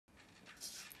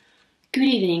Good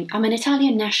evening. I'm an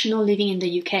Italian national living in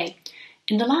the UK.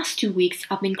 In the last 2 weeks,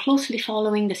 I've been closely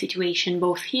following the situation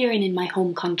both here and in my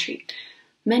home country.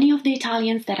 Many of the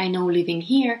Italians that I know living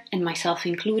here, and myself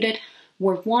included,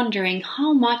 were wondering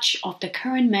how much of the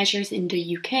current measures in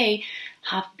the UK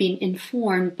have been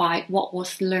informed by what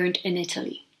was learned in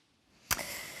Italy.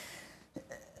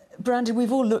 Brandon,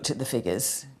 we've all looked at the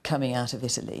figures coming out of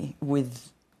Italy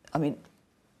with,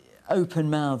 open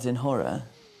mouths in horror,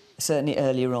 certainly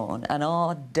earlier on, and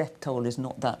our death toll is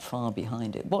not that far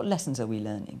behind it. What lessons are we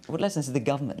learning? What lessons is the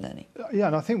government learning? Yeah,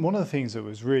 and I think one of the things that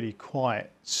was really quite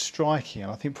striking,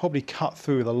 and I think probably cut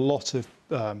through with a lot of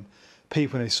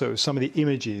people in this, sort of some of the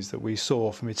images that we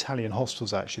saw from Italian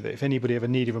hospitals, actually, that if anybody ever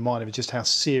needed a reminder of just how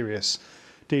serious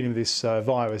dealing with this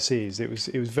virus is, it was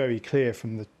very clear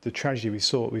from the tragedy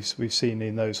we've seen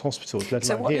in those hospitals.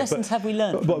 So what lessons have we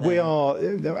learned? But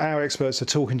our experts are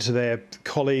talking to their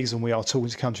colleagues, and we are talking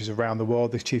to countries around the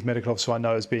world. The chief medical officer I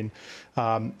know has been,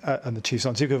 and the chief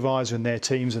scientific advisor and their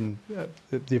teams, and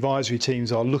the advisory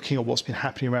teams are looking at what's been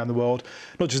happening around the world,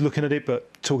 not just looking at it,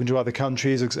 but talking to other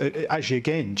countries. Actually,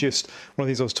 again, just one of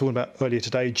the things I was talking about earlier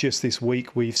today, just this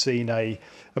week, we've seen a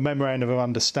memorandum of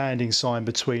understanding signed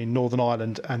between Northern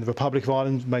Ireland and the Republic of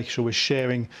Ireland, making sure we're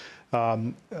sharing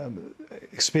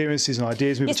experiences and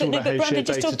ideas. We were talking about how to share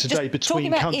data today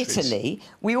between countries. Talking about Italy,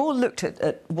 we all looked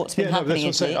at what's been happening in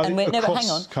Italy,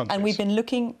 and and we've been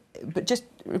looking. But just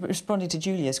responding to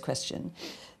Julia's question,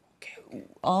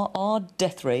 our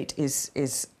death rate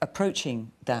is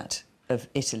approaching that of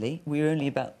Italy. We were only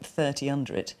about 30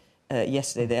 under it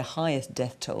yesterday, their highest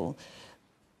death toll.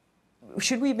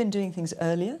 Should we have been doing things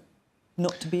earlier,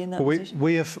 not to be in that position?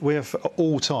 We have at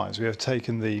all times, we have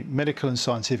taken the medical and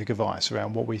scientific advice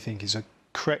around what we think is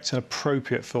correct and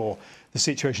appropriate for the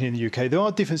situation in the UK. There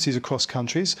are differences across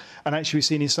countries, and actually we've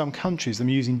seen in some countries them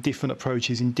using different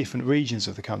approaches in different regions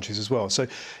of the countries as well. So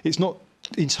it's not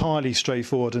entirely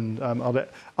straightforward, and I'll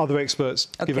let other experts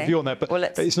give a view on that,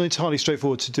 but it's not entirely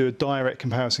straightforward to do a direct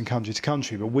comparison country to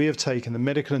country. But we have taken the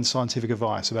medical and scientific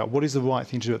advice about what is the right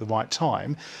thing to do at the right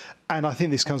time. And I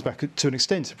think this comes back to an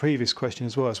extent to the previous question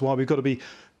as well, as why we've got to be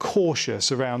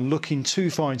cautious around looking too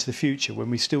far into the future when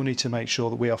we still need to make sure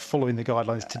that we are following the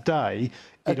guidelines today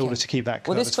in order to keep that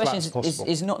curve as flat as possible. This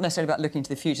question is not necessarily about looking to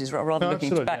the future, it's rather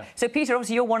looking back. Yeah. So, Peter,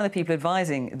 obviously you're one of the people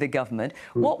advising the government.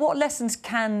 What lessons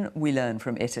can we learn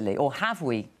from Italy, or have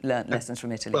we learnt lessons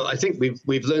from Italy? Well, I think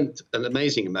we've learnt an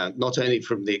amazing amount, not only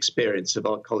from the experience of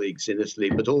our colleagues in Italy,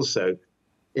 but also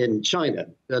in China.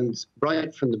 And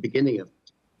right from the beginning of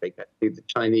the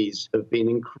Chinese have been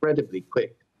incredibly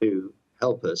quick to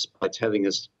help us by telling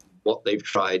us what they've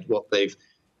tried, what they've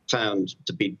found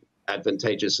to be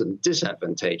advantageous and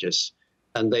disadvantageous.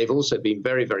 And they've also been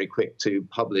very, very quick to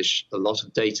publish a lot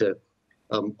of data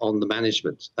on the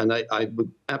management. And I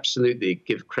would absolutely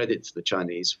give credit to the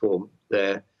Chinese for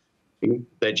their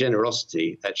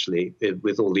generosity, actually,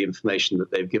 with all the information that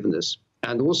they've given us.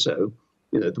 And also,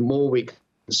 the more we can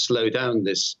slow down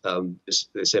this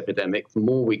epidemic, the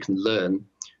more we can learn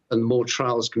and more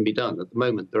trials can be done. At the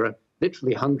moment, there are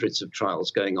literally hundreds of trials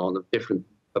going on of different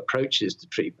approaches to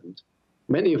treatment,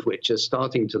 many of which are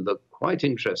starting to look quite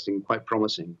interesting, quite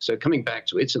promising. So coming back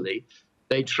to Italy,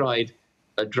 they tried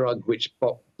a drug which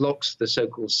blocks the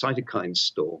so-called cytokine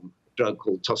storm, a drug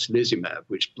called tocilizumab,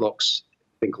 which blocks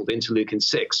a thing called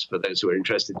interleukin-6, for those who are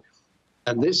interested.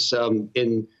 And this,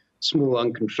 in small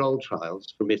uncontrolled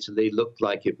trials from Italy, looked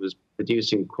like it was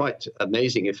producing quite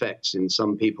amazing effects in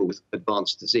some people with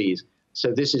advanced disease.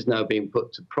 So this is now being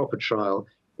put to proper trial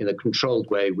in a controlled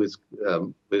way with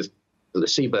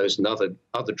placebos and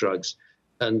other drugs.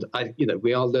 And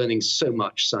we are learning so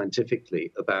much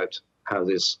scientifically about how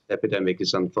this epidemic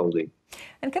is unfolding.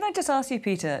 And can I just ask you,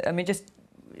 Peter, just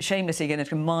shamelessly going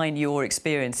to mine your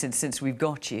experience since we've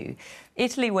got you.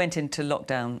 Italy went into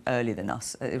lockdown earlier than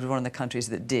us. It was one of the countries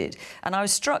that did. And I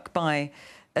was struck by,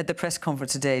 at the press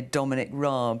conference today, Dominic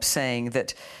Raab saying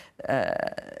that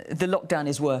the lockdown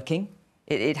is working.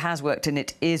 It has worked and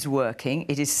it is working.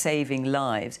 It is saving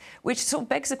lives, which sort of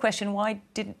begs the question,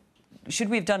 should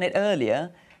we have done it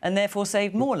earlier and therefore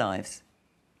saved more lives?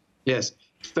 Yes,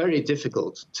 it's very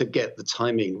difficult to get the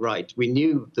timing right. We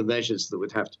knew the measures that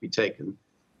would have to be taken.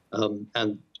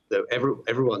 And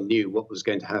everyone knew what was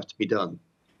going to have to be done.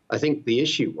 I think the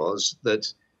issue was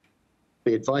that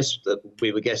the advice that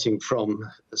we were getting from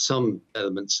some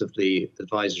elements of the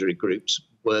advisory groups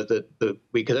were that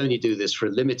we could only do this for a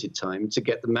limited time. To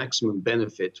get the maximum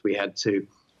benefit, we had to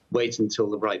wait until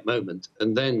the right moment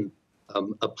and then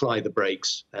apply the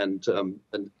brakes and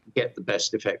get the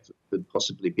best effect that could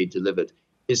possibly be delivered.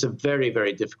 It's a very,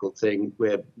 very difficult thing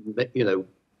where,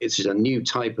 this is a new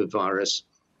type of virus.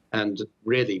 And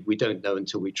really, we don't know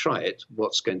until we try it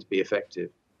what's going to be effective.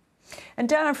 And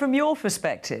Darren, from your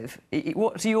perspective,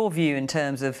 what's your view in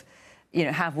terms of, you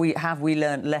know, have we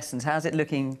learned lessons? How's it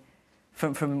looking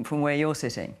from where you're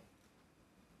sitting?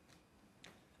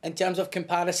 In terms of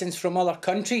comparisons from other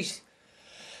countries,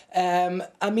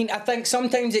 I mean, I think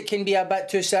sometimes it can be a bit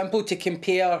too simple to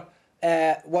compare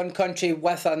one country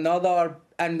with another,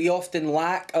 and we often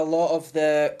lack a lot of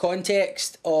the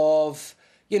context of,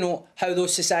 you know, how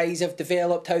those societies have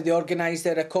developed, how they organise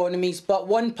their economies. But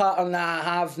one pattern that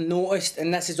I have noticed,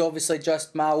 and this is obviously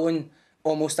just my own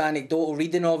almost anecdotal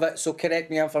reading of it, so correct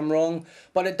me if I'm wrong,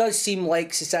 but it does seem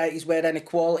like societies where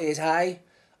inequality is high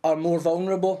are more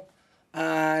vulnerable.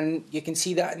 And you can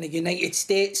see that in the United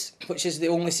States, which is the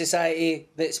only society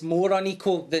that's more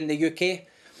unequal than the UK.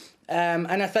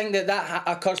 And I think that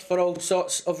occurs for all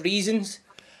sorts of reasons.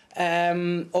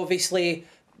 Obviously,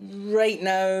 right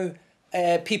now,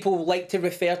 people like to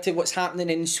refer to what's happening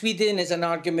in Sweden as an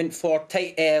argument for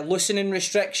loosening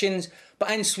restrictions. But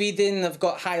in Sweden, they've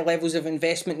got high levels of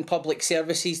investment in public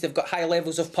services. They've got high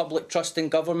levels of public trust in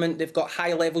government. They've got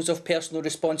high levels of personal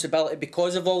responsibility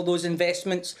because of all those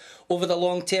investments over the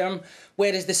long term.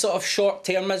 Whereas the sort of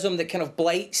short-termism that kind of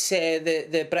blights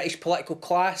the British political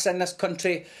class in this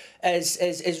country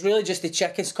is really just the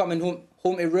chickens coming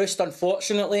home to roost,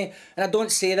 unfortunately. And I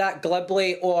don't say that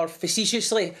glibly or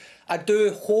facetiously. I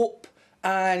do hope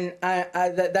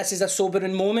that this is a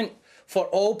sobering moment for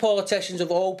all politicians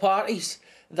of all parties,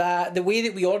 that the way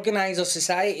that we organise our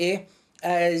society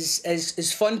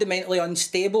is fundamentally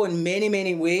unstable in many,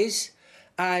 many ways.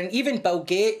 And even Bill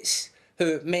Gates,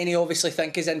 who many obviously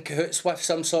think is in cahoots with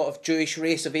some sort of Jewish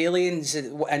race of aliens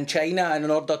in China in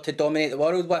order to dominate the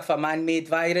world with a man-made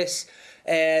virus,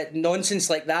 nonsense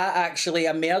like that actually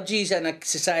emerges in a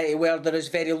society where there is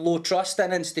very low trust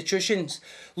in institutions,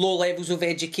 low levels of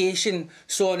education,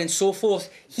 so on and so forth.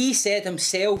 He said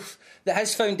himself that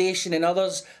his foundation and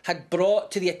others had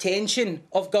brought to the attention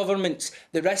of governments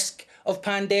the risk of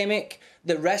pandemic,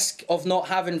 the risk of not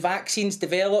having vaccines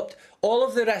developed, all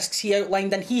of the risks he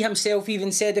outlined, and he himself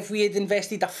even said if we had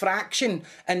invested a fraction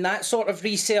in that sort of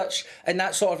research and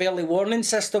that sort of early warning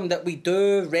system that we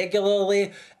do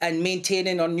regularly in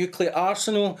maintaining our nuclear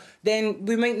arsenal, then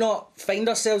we might not find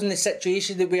ourselves in the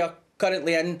situation that we are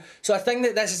currently in. So I think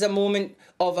that this is a moment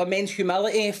of immense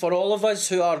humility for all of us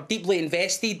who are deeply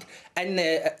invested in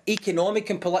the economic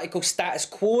and political status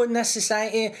quo in this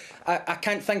society. I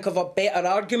can't think of a better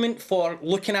argument for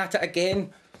looking at it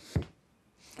again.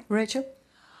 Rachel?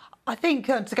 I think,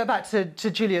 to go back to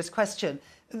Julia's question,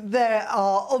 there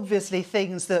are obviously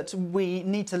things that we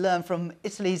need to learn from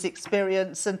Italy's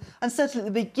experience, and certainly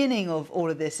at the beginning of all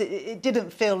of this, it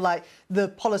didn't feel like the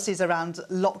policies around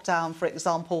lockdown, for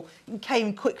example,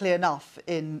 came quickly enough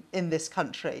in this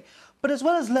country. But as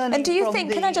well as learning and do you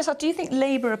think, can I just ask, do you think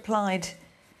Labour applied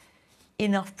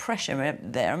enough pressure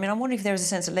there? I mean, I'm wondering if there is a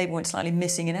sense that Labour went slightly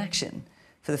missing in action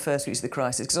for the first weeks of the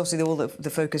crisis, because obviously all the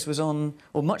focus was on,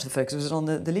 or much of the focus was on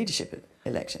the leadership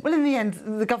election. Well, in the end,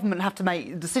 the government have to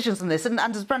make decisions on this, and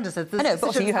as Brenda said, I know, but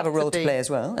also you have a role to play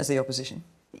as well as the opposition.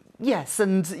 Yes,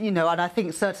 and and I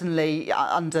think certainly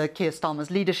under Keir Starmer's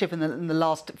leadership in the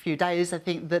last few days, I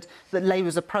think that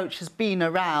Labour's approach has been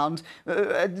around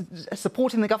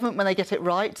supporting the government when they get it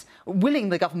right, willing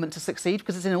the government to succeed,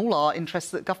 because it's in all our interests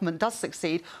that government does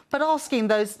succeed, but asking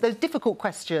those difficult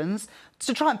questions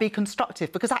to try and be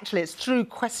constructive, because actually it's through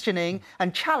questioning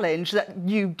and challenge that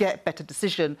you get better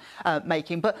decision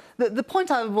making. But the point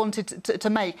I wanted to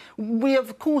make, we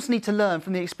of course need to learn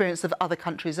from the experience of other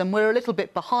countries, and we're a little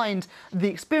bit behind the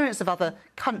experience of other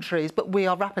countries, but we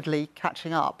are rapidly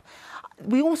catching up.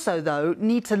 We also, though,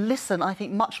 need to listen, I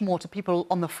think, much more to people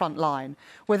on the front line,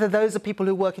 whether those are people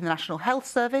who work in the National Health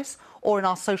Service or in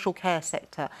our social care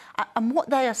sector. And what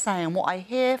they are saying, what I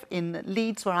hear in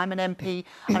Leeds, where I'm an MP,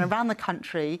 and around the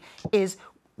country, is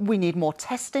we need more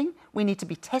testing. We need to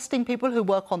be testing people who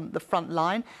work on the front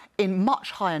line in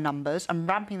much higher numbers and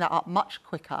ramping that up much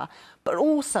quicker. But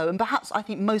also, and perhaps I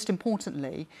think most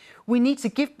importantly, we need to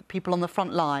give people on the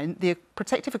front line the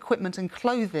protective equipment and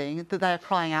clothing that they are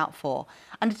crying out for.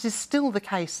 And it is still the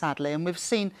case, sadly, and we've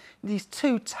seen these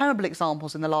two terrible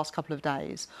examples in the last couple of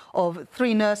days of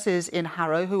 3 nurses in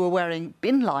Harrow who were wearing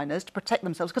bin liners to protect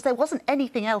themselves because there wasn't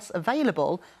anything else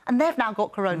available, and they've now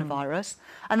got coronavirus.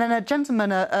 And then a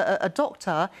gentleman, a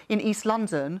doctor in East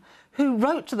London, who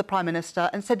wrote to the Prime Minister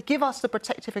and said, give us the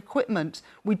protective equipment,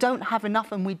 we don't have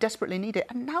enough and we desperately need it.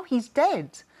 And now he's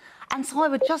dead. And so I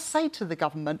would just say to the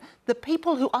government, the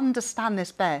people who understand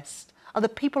this best are the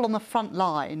people on the front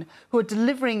line who are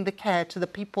delivering the care to the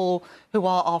people who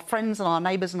are our friends and our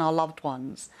neighbours and our loved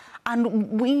ones.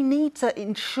 And we need to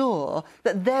ensure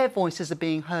that their voices are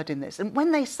being heard in this. And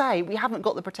when they say we haven't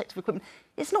got the protective equipment,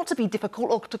 it's not to be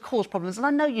difficult or to cause problems. And I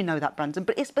know you know that, Brandon,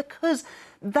 but it's because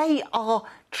they are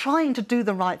trying to do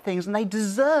the right things and they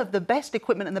deserve the best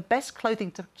equipment and the best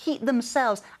clothing to keep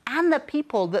themselves and the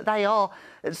people that they are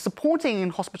supporting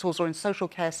in hospitals or in social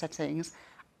care settings.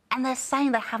 And they're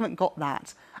saying they haven't got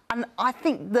that. And I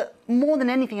think that more than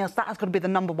anything else, that has got to be the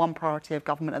 #1 priority of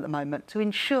government at the moment, to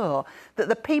ensure that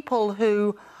the people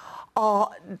who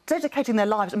are dedicating their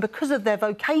lives and because of their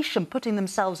vocation putting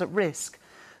themselves at risk,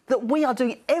 that we are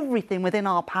doing everything within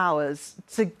our powers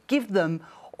to give them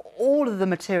all of the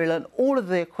material and all of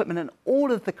the equipment and all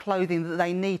of the clothing that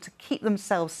they need to keep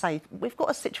themselves safe. We've got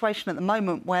a situation at the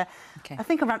moment where I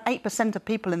think around 8% of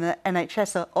people in the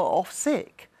NHS are off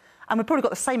sick. And we've probably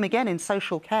got the same again in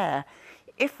social care.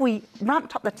 If we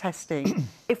ramped up the testing,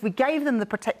 if we gave them the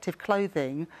protective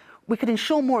clothing, we could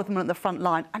ensure more of them are at the front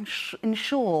line and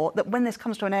ensure that when this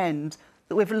comes to an end,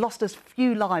 that we've lost as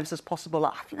few lives as possible.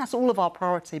 I think that's all of our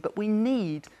priority, but we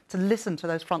need to listen to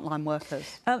those frontline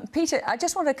workers. Peter, I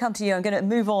just want to come to you. I'm going to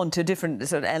move on to a different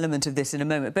sort of element of this in a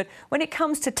moment. But when it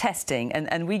comes to testing,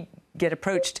 and we get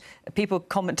approached, people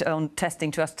comment on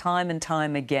testing to us time and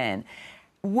time again,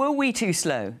 were we too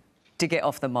slow to get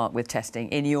off the mark with testing,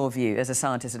 in your view, as a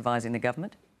scientist advising the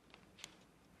government?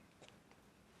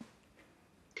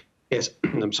 Yes,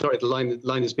 I'm sorry, the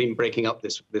line has been breaking up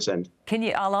this end. Can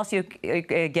you? I'll ask you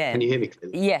again. Can you hear me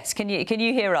clearly? Yes. Can you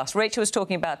hear us? Rachel was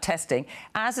talking about testing.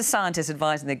 As a scientist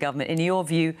advising the government, in your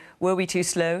view, were we too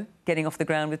slow getting off the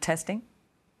ground with testing?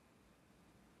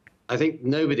 I think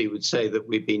nobody would say that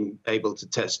we've been able to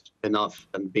test enough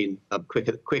and been quick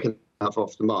enough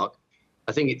off the mark.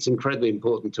 I think it's incredibly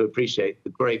important to appreciate the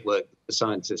great work that the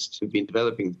scientists who've been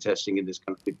developing the testing in this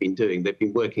country have been doing. They've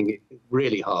been working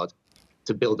really hard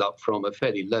to build up from a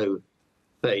fairly low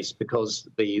base because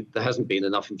there hasn't been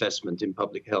enough investment in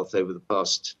public health over the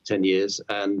past 10 years,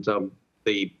 and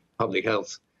the public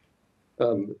health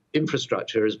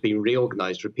infrastructure has been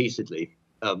reorganized repeatedly.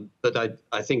 But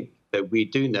I think that we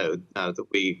do know now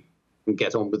that we can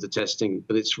get on with the testing,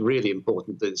 but it's really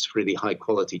important that it's really high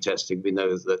quality testing. We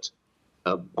know that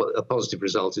a positive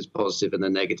result is positive and a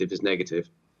negative is negative.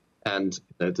 And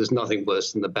there's nothing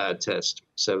worse than the bad test.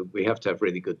 So we have to have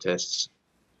really good tests.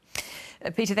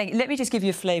 Peter, thank you. Let me just give you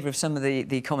a flavour of some of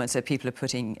the comments that people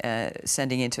are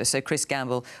sending into us. So Chris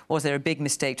Gamble, was there a big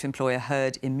mistake to employ a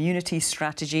herd immunity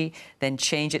strategy, then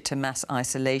change it to mass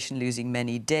isolation, losing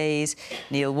many days?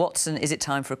 Neil Watson, is it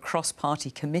time for a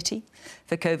cross-party committee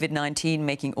for COVID-19,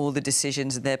 making all the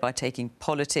decisions and thereby taking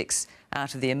politics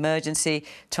out of the emergency?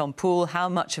 Tom Poole, how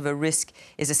much of a risk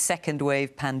is a second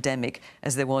wave pandemic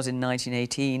as there was in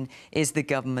 1918? Is the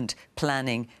government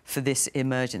planning for this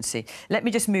emergency? Let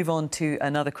me just move on to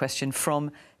another question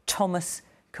from Thomas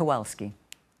Kowalski.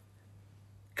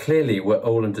 Clearly, we're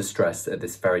all under stress at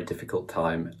this very difficult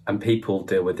time, and people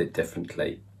deal with it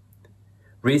differently.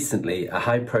 Recently, a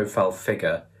high-profile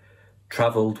figure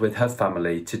travelled with her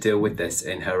family to deal with this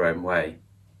in her own way.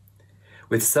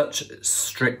 With such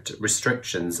strict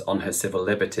restrictions on her civil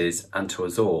liberties and to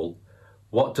us all,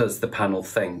 what does the panel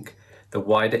think the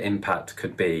wider impact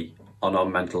could be on our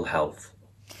mental health?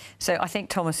 So I think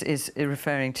Thomas is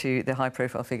referring to the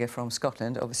high-profile figure from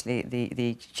Scotland, obviously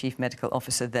the chief medical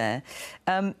officer there.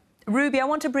 Ruby, I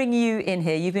want to bring you in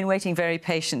here. You've been waiting very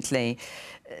patiently.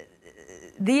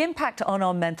 The impact on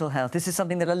our mental health, this is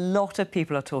something that a lot of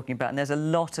people are talking about, and there's a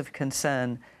lot of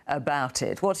concern about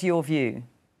it. What's your view?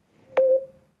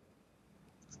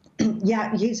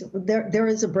 Yeah, there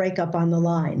is a breakup on the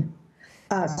line.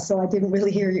 So I didn't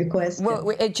really hear your question.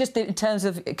 Well, just in terms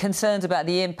of concerns about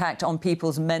the impact on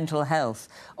people's mental health,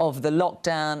 of the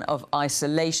lockdown, of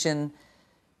isolation,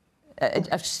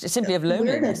 simply of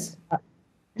loneliness.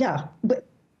 Yeah, but,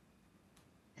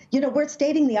 we're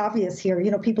stating the obvious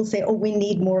here. People say, oh, we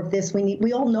need more of this.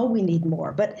 We all know we need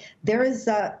more. But there is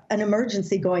an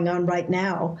emergency going on right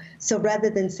now. So rather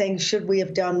than saying, should we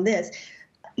have done this,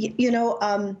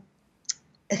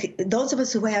 those of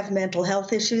us who have mental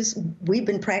health issues, we've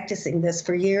been practicing this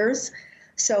for years.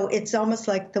 So it's almost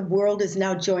like the world is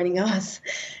now joining us.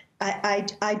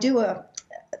 I do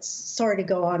sorry to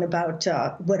go on about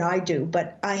what I do,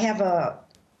 but I have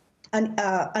an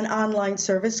online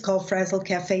service called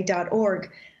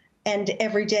frazzlecafe.org. And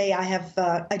every day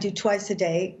I do twice a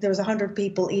day. There's 100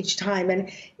 people each time.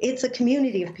 And it's a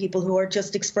community of people who are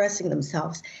just expressing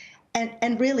themselves.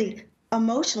 And really,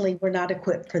 emotionally, we're not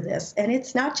equipped for this. And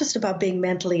it's not just about being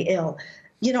mentally ill.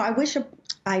 I wish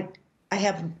I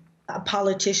have a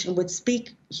politician would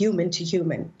speak human to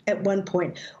human at one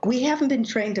point. We haven't been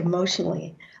trained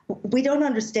emotionally. We don't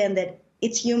understand that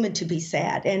it's human to be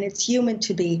sad, and it's human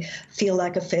to feel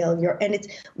like a failure. And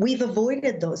we've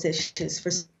avoided those issues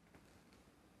for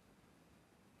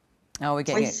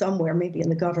somewhere, maybe in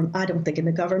the government. I don't think in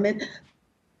the government.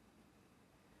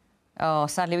 Oh,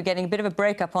 sadly, we're getting a bit of a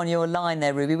breakup on your line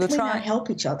there, Ruby. We'll try and help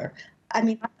each other. I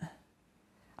mean,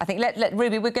 I think let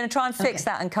Ruby, we're going to try and fix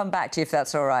that and come back to you if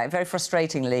that's all right. Very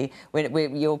frustratingly,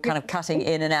 you're kind of cutting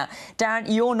in and out. Darren,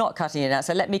 you're not cutting in and out,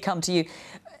 so let me come to you.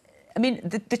 I mean,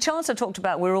 the Chancellor talked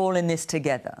about we're all in this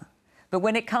together. But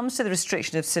when it comes to the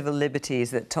restriction of civil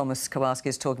liberties that Thomas Kowalski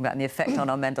is talking about and the effect on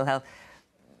our mental health,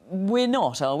 we're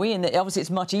not, are we? And obviously, it's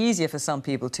much easier for some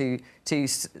people to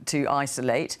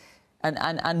isolate,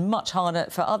 and much harder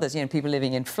for others. You know, people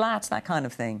living in flats, that kind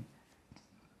of thing.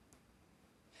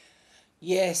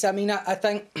 Yes, I mean, I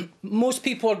think most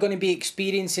people are going to be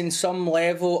experiencing some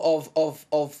level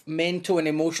of mental and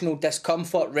emotional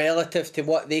discomfort relative to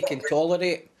what they can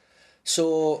tolerate.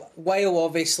 So while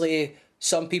obviously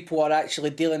some people are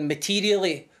actually dealing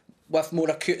materially with more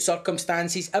acute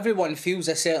circumstances, everyone feels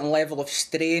a certain level of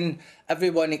strain,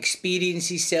 everyone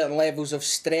experiences certain levels of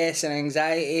stress and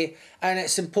anxiety, and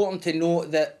it's important to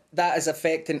note that that is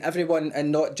affecting everyone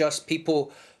and not just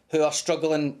people who are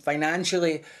struggling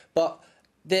financially. But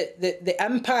the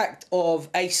impact of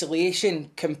isolation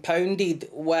compounded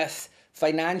with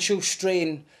financial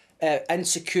strain,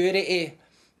 insecurity,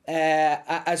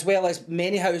 as well as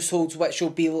many households which will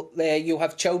be, you'll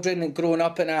have children growing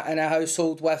up in a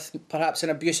household with perhaps an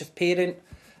abusive parent,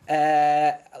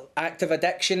 active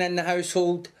addiction in the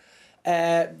household.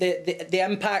 The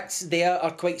impacts there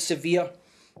are quite severe.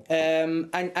 And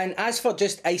as for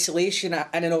just isolation in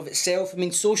and of itself, I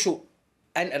mean, social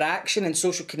interaction and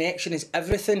social connection is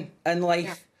everything in life.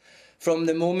 Yeah. From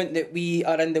the moment that we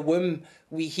are in the womb,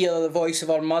 we hear the voice of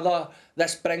our mother.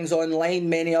 This brings online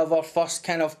many of our first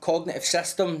kind of cognitive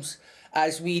systems.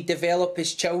 As we develop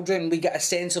as children, we get a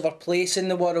sense of our place in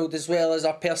the world, as well as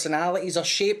our personalities are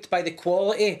shaped by the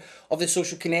quality of the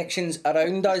social connections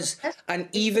around us. And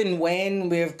even when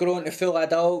we've grown to full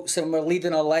adults and we're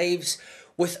leading our lives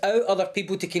without other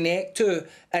people to connect to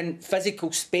in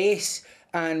physical space,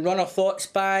 and run our thoughts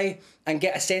by and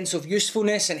get a sense of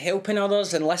usefulness and helping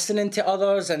others and listening to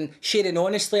others and sharing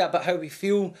honestly about how we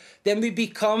feel, then we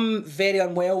become very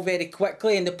unwell very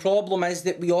quickly. And the problem is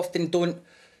that we often don't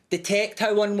detect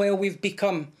how unwell we've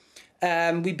become.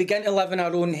 We begin to live in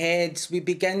our own heads. We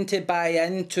begin to buy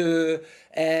into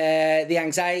the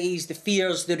anxieties, the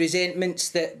fears, the resentments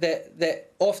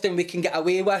that often we can get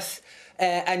away with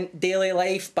in daily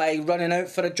life by running out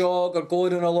for a jog or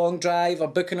going on a long drive or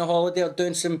booking a holiday or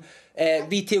doing some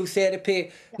retail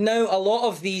therapy. Now, a lot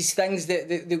of these things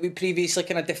that we previously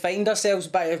kind of defined ourselves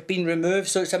by have been removed,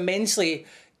 so it's immensely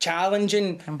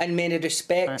challenging in many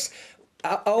respects.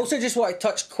 I also just want to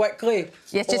touch quickly.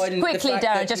 Yes, just quickly,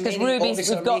 Darren, just because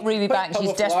we've got Ruby back,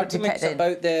 she's desperate to get in.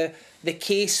 About the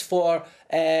case for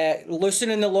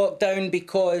loosening the lockdown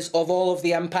because of all of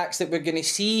the impacts that we're going to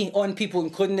see on people,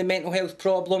 including the mental health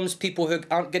problems, people who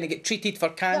aren't going to get treated for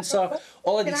cancer,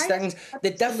 all of these things. The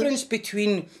difference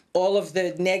between all of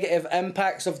the negative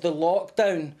impacts of the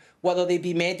lockdown, whether they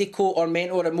be medical or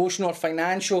mental or emotional or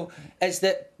financial, is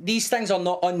that these things are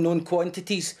not unknown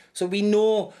quantities. So we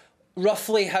know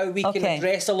roughly how we can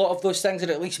address a lot of those things,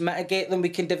 or at least mitigate them. We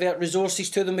can divert resources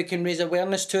to them, we can raise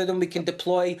awareness to them, we can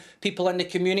deploy people in the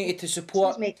community to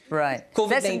support. Right.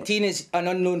 COVID-19 is an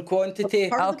unknown quantity.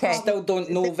 We still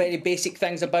don't know very basic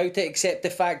things about it, except the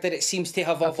fact that it seems to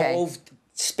have evolved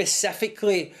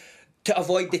specifically to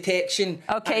avoid detection.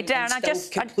 Darren,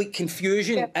 and complete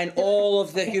confusion in all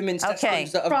of the human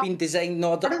systems that have been designed in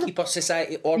order to keep our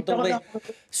society orderly.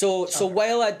 So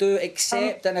while I do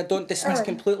accept and I don't dismiss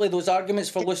completely those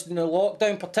arguments for loosening the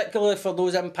lockdown, particularly for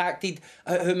those impacted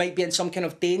who might be in some kind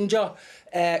of danger,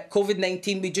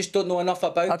 COVID-19, we just don't know enough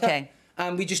about it.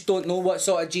 And we just don't know what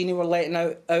sort of genie we're letting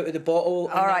out of the bottle.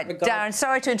 All right, Darren,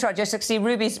 sorry to interrupt. Just to see,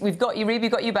 Ruby, we've got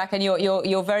you back, and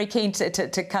you're very keen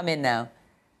to come in now.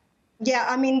 Yeah,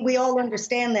 I mean, we all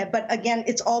understand that, but again,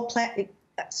 it's all but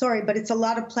it's a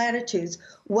lot of platitudes.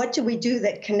 What do we do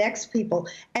that connects people?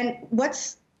 And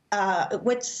what's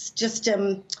just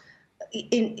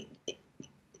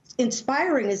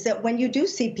inspiring is that when you do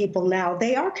see people now,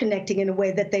 they are connecting in a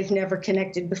way that they've never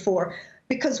connected before,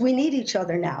 because we need each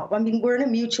other now. I mean, we're in a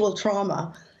mutual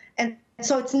trauma. And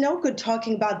so it's no good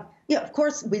talking about, of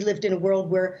course, we lived in a world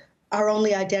where our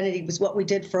only identity was what we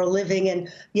did for a living.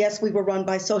 And yes, we were run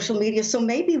by social media. So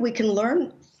maybe we can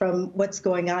learn from what's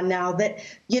going on now that,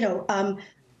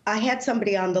 I had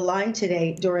somebody on the line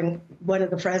today during one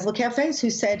of the Frazzle Cafes who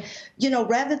said, you know,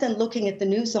 rather than looking at the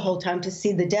news the whole time to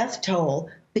see the death toll,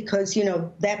 because, you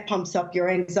know, that pumps up your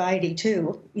anxiety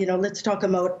too, you know, let's talk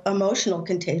about emotional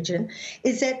contagion,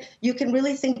 is that you can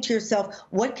really think to yourself,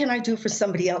 what can I do for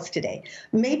somebody else today?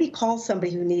 Maybe call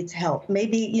somebody who needs help.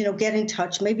 Maybe, you know, get in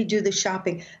touch. Maybe do the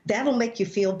shopping. That'll make you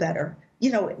feel better.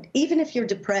 You know, even if you're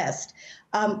depressed,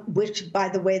 which, by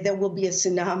the way, there will be a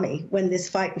tsunami when this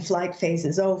fight and flight phase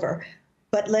is over.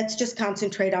 But let's just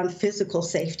concentrate on physical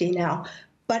safety now.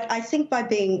 But I think by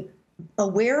being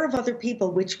aware of other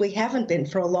people, which we haven't been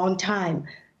for a long time,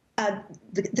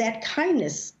 that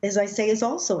kindness, as I say, is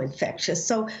also infectious.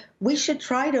 So we should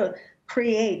try to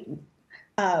create,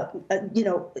 you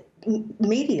know,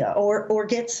 media or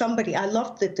get somebody. I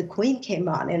loved that the Queen came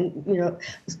on and, you know,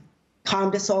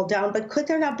 calmed us all down, but could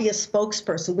there not be a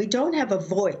spokesperson? We don't have a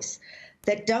voice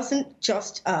that doesn't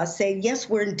just say, yes,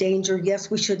 we're in danger, yes,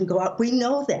 we shouldn't go out. We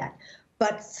know that,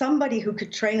 but somebody who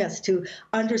could train us to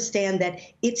understand that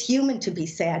it's human to be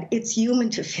sad, it's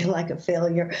human to feel like a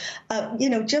failure.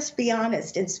 You know, just be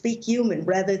honest and speak human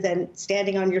rather than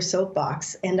standing on your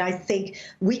soapbox. And I think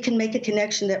we can make a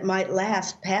connection that might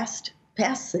last past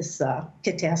this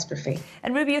catastrophe.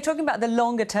 And Ruby, you're talking about the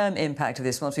longer-term impact of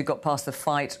this once we've got past the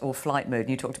fight or flight mode. And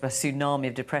you talked about a tsunami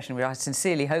of depression, which I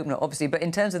sincerely hope not, obviously. But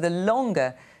in terms of the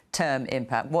longer-term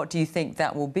impact, what do you think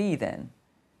that will be then?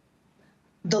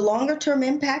 The longer-term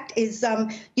impact is,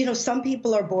 you know, some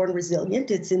people are born resilient.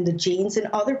 It's in the genes, and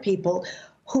other people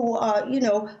who, you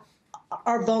know,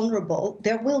 are vulnerable.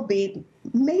 There will be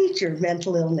major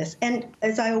mental illness. And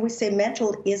as I always say,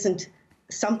 mental isn't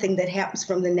something that happens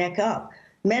from the neck up.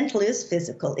 Mental is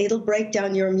physical. It'll break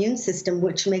down your immune system,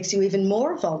 which makes you even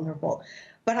more vulnerable.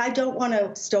 But I don't want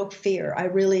to stoke fear. I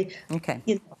really,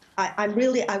 you know, I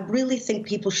really think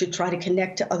people should try to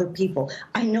connect to other people.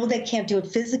 I know they can't do it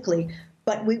physically,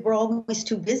 but we were always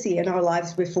too busy in our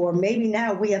lives before. Maybe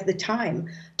now we have the time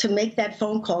to make that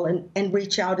phone call and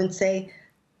reach out and say,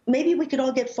 maybe we could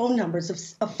all get phone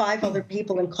numbers of 5 other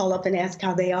people and call up and ask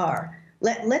how they are.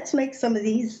 Let's make some of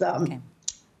these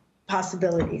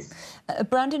possibilities.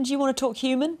 Brandon, do you want to talk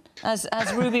human, as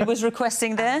Ruby was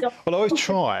requesting there? Well, I always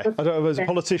try. I don't know, as a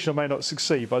politician, I may not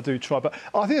succeed, but I do try. But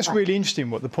I think it's really interesting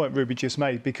what the point Ruby just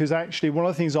made, because actually one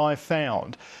of the things I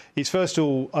found is, first of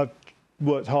all, I've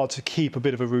worked hard to keep a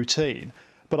bit of a routine,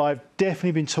 but I've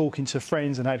definitely been talking to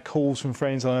friends and had calls from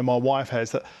friends, I know my wife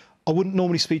has, that I wouldn't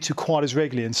normally speak to quite as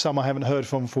regularly, and some I haven't heard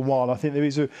from for a while. I think there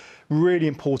is a really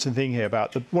important thing here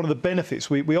about one of the benefits.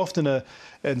 We often,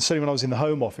 and certainly when I was in the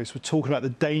Home Office, we're talking about the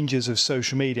dangers of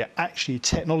social media. Actually,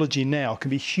 technology now can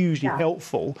be hugely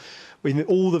helpful with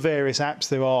all the various apps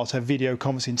there are to have video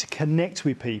conferencing, to connect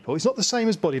with people. It's not the same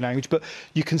as body language, but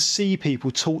you can see people,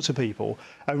 talk to people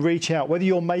and reach out, whether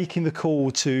you're making the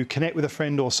call to connect with a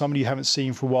friend or somebody you haven't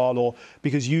seen for a while, or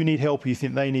because you need help or you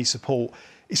think they need support.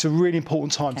 It's a really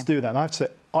important time to do that. And I have to say,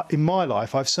 in my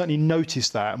life, I've certainly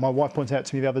noticed that. And my wife pointed out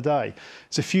to me the other day,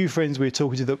 there's a few friends we were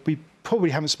talking to that we probably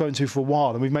haven't spoken to for a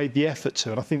while, and we've made the effort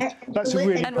to. And I think that's a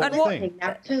really important thing.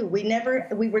 Now too, we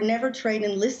were never trained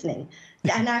in listening.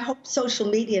 And I hope social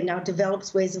media now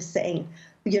develops ways of saying,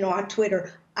 you know, on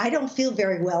Twitter, I don't feel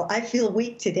very well, I feel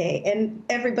weak today, and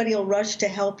everybody will rush to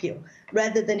help you,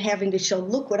 rather than having to show,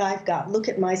 look what I've got, look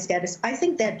at my status. I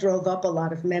think that drove up a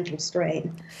lot of mental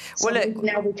strain. So well, look,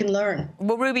 now we can learn.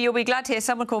 Well, Ruby, you'll be glad to hear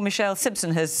someone called Michelle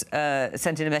Simpson has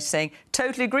sent in a message saying,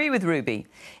 totally agree with Ruby.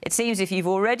 It seems if you've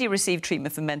already received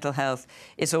treatment for mental health,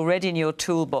 it's already in your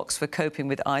toolbox for coping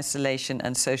with isolation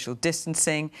and social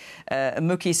distancing.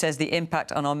 Mookie says the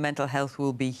impact on our mental health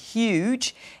will be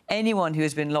huge. Anyone who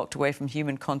has been locked away from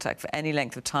human contact for any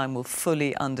length of time will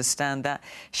fully understand that.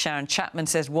 Sharon Chapman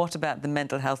says, what about the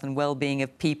mental health and well-being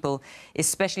of people,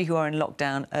 especially who are in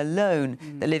lockdown alone,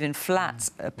 that live in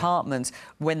flats, apartments,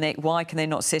 why can they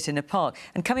not sit in a park?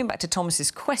 And coming back to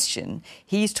Thomas's question,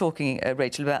 he's talking,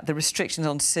 Rachel, about the restrictions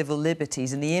on civil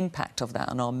liberties and the impact of that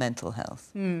on our mental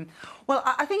health. Well,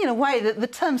 I think in a way that the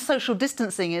term social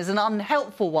distancing is an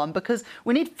unhelpful one, because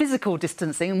we need physical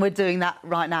distancing, and we're doing that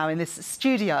right now in this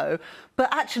studio.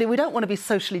 But actually, we don't want to be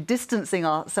socially distancing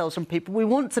ourselves from people. We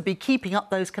want to be keeping up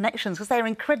those connections, because they're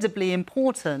incredibly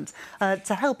important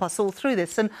to help us all through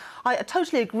this. And I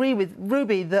totally agree with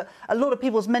Ruby that a lot of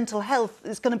people's mental health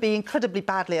is going to be incredibly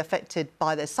badly affected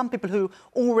by this. Some people who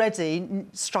already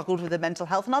struggled with their mental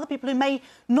health, and other people who may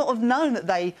not have known that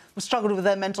they struggled with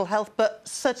their mental health, but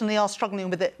certainly are struggling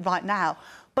with it right now.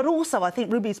 But also, I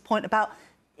think Ruby's point about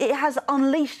it has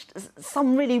unleashed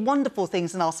some really wonderful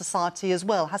things in our society as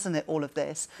well, hasn't it, all of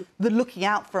this? The looking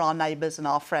out for our neighbours and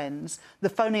our friends, the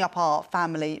phoning up our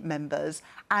family members,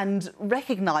 and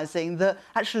recognising that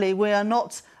actually we are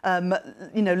not,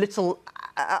 little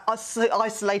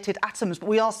isolated atoms, but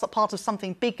we are part of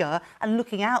something bigger, and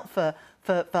looking out for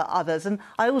others. And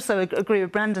I also agree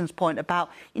with Brandon's point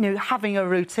about, having a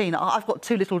routine. I've got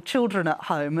 2 little children at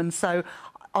home, and so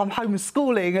I'm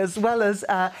homeschooling as well as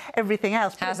everything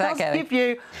else. How's that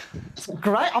going? It's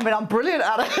great. I mean, I'm brilliant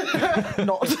at it.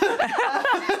 Not.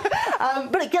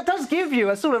 But it does give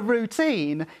you a sort of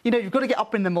routine. You've got to get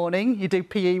up in the morning, you do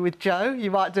PE with Joe, you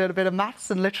might do a bit of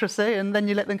maths and literacy, and then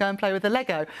you let them go and play with the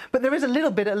Lego. But there is a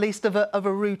little bit, at least, of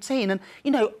a routine. And,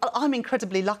 I'm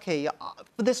incredibly lucky.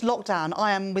 For this lockdown,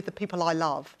 I am with the people I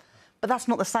love. But that's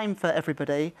not the same for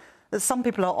everybody. That some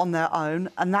people are on their own,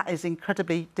 and that is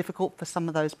incredibly difficult for some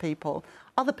of those people.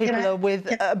 Other people are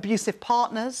with abusive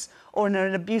partners or in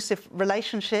abusive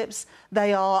relationships.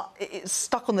 They are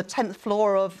stuck on the 10th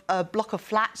floor of a block of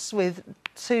flats with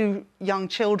 2 young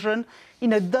children.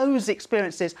 Those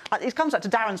experiences. It comes back to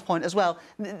Darren's point as well.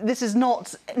 This is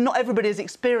not everybody is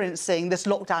experiencing this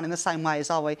lockdown in the same way,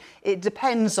 are we? It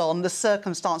depends on the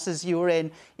circumstances you're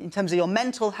in terms of your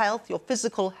mental health, your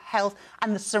physical health,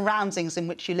 and the surroundings in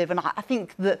which you live. And I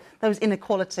think that those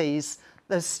inequalities,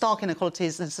 those stark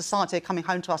inequalities in society are coming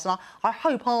home to us. And I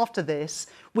hope after this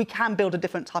we can build a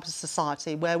different type of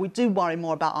society where we do worry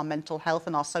more about our mental health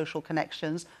and our social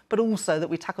connections, but also that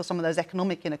we tackle some of those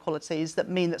economic inequalities that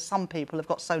mean that some people have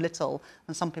got so little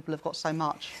and some people have got so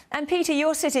much. And Peter,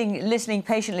 you're sitting listening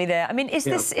patiently there. I mean, is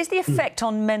the effect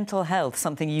on mental health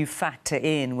something you factor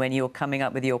in when you're coming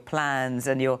up with your plans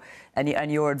and your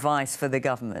advice for the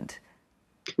government?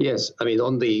 Yes, I mean,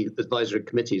 on the advisory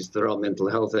committees, there are mental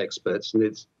health experts, and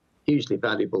it's hugely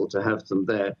valuable to have them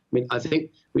there. I mean, I think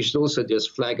we should also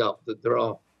just flag up that there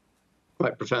are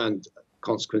quite profound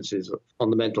consequences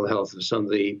on the mental health of some of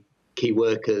the key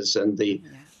workers and the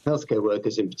healthcare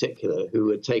workers in particular,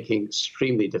 who are taking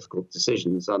extremely difficult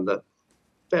decisions under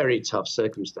very tough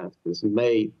circumstances and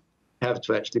may have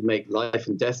to actually make life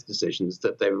and death decisions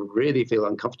that they really feel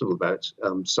uncomfortable about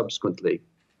subsequently.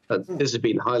 This has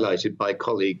been highlighted by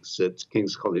colleagues at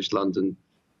King's College London,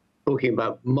 talking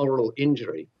about moral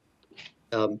injury,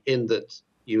 in that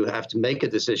you have to make a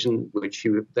decision which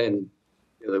you then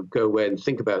go away and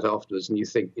think about afterwards, and you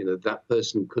think, that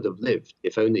person could have lived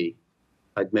if only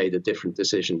I'd made a different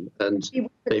decision. And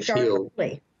they feel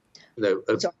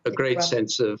a great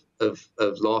sense of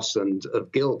loss and of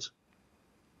guilt.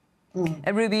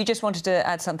 Ruby, you just wanted to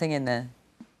add something in there.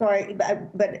 Sorry,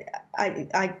 but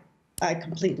I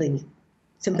completely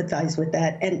sympathize with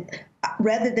that. And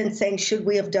rather than saying, should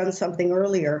we have done something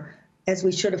earlier, as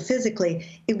we should have physically,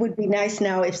 it would be nice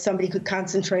now if somebody could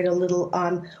concentrate a little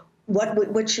on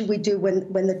what should we do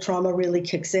when the trauma really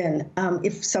kicks in.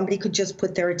 If somebody could just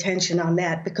put their attention on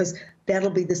that, because that'll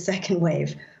be the second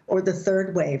wave or the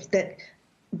third wave,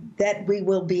 that we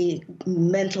will be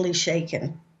mentally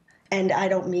shaken. And I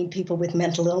don't mean people with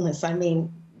mental illness. I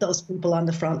mean those people on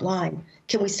the front line.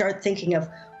 Can we start thinking of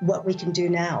what we can do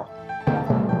now?